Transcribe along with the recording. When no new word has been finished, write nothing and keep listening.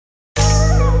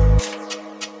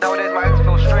Nowadays my ends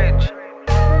feel strange.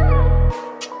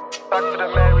 Back for the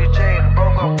Mary Jane,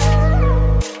 broke up.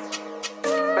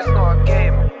 It's not a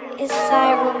game. It's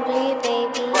Siren Blue, baby.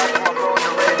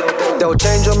 They'll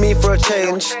change on me for a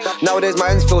change. Nowadays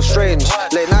my ends feel strange.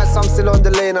 Late nights I'm still on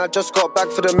the lane. I just got back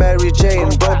for the Mary Jane.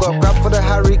 Bro got grabbed for the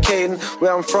Hurricane.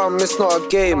 Where I'm from, it's not a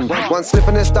game. One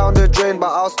slipping it's down the drain, but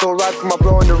I'll still ride for my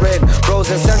bro in the rain. Bros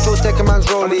in Central taking man's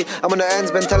rollie. I'm on the ends,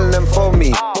 been telling them phone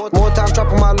me. More time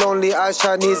trapping my lonely eyes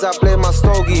Chinese, I blame my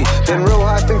stogie. Been real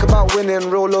high, think about winning.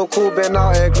 Real low cool, been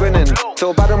out here grinning.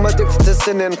 Feel bad, I'm addicted to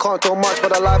sinning. Can't talk much,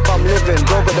 but the life I'm living.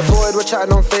 Bro got the boy, we're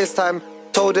chatting on FaceTime.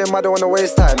 Told him I don't wanna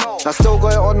waste time. I still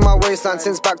got it on my waistline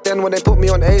since back then when they put me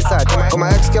on A-side. Got my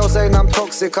ex-girl saying I'm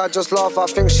toxic, I just laugh, I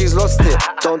think she's lost it.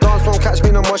 Don't dance, won't catch me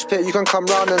in a mosh pit, you can come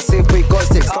round and see if we got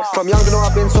six. From young to know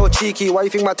I've been so cheeky, why you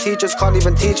think my teachers can't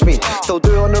even teach me? Still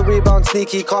do it on the rebound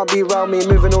sneaky, can't be round me,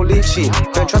 moving all leechy.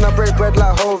 Been tryna break bread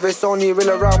like Hove, it's only real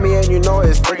around me and you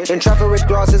notice. In traffic with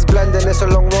glasses blending, it's a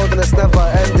long road and it's never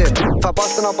ending. If I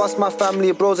bust then I bust my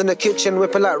family, bros in the kitchen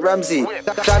whipping like Ramsey.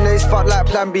 Plan A's fuck like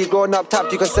Plan B, growing up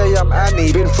tapped, you can say I'm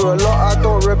Annie. Been through a lot, I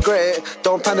don't regret it.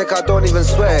 Don't panic, I don't even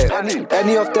sweat it.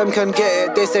 Any of them can get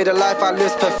it, they say the life I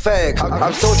live's pathetic.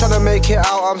 I'm still trying to make it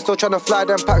out, I'm still trying to fly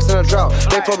them packs in a drought.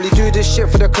 They probably do this shit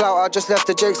for the clout, I just left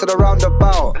the jakes at the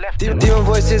roundabout. Demon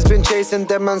voices been chasing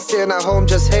them and sitting at home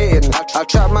just hating. I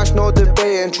trap match, no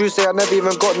debating, true say I never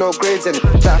even got no grades in.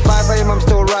 At 5 AM I'm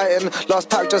still writing, last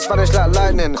pack just vanished like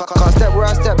lightning. Can't step where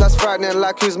I step, that's frightening,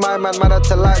 like who's my man, man had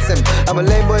to lights in. I'm a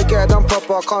lame boy, get it done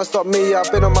proper, can't stop me, I've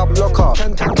been on my blocker.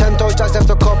 10 toes just left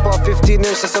a copper, 15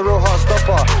 inch, just a real hard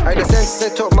stopper. Ain't the sense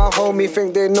they took my homie,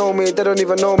 think they know me, they don't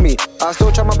even know me. I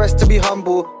still try my best to be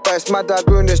humble, but it's mad that I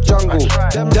grew in this jungle.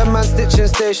 Them man stitching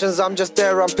stations, I'm just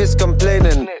there, I'm pissed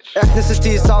complaining.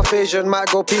 Ethnicity South Asian, might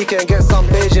go peek and get some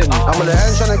Beijing. I'm on the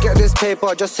end trying to get this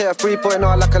paper, just hit a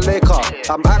 3-pointer like a Laker.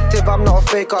 I'm active, I'm not a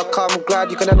faker, come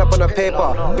glad you can end up on a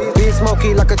paper. Being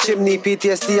smoky like a chimney,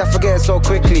 PTSD, I forget it so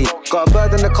quickly. Got a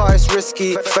bird in the car, it's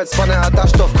risky, Fed spun it, I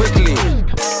dashed off quickly.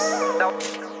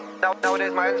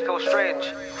 Nowadays my ends feel strange.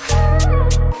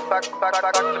 Back to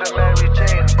the Mary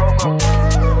Jane, broke up.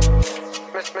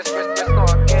 Miss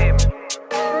not a game.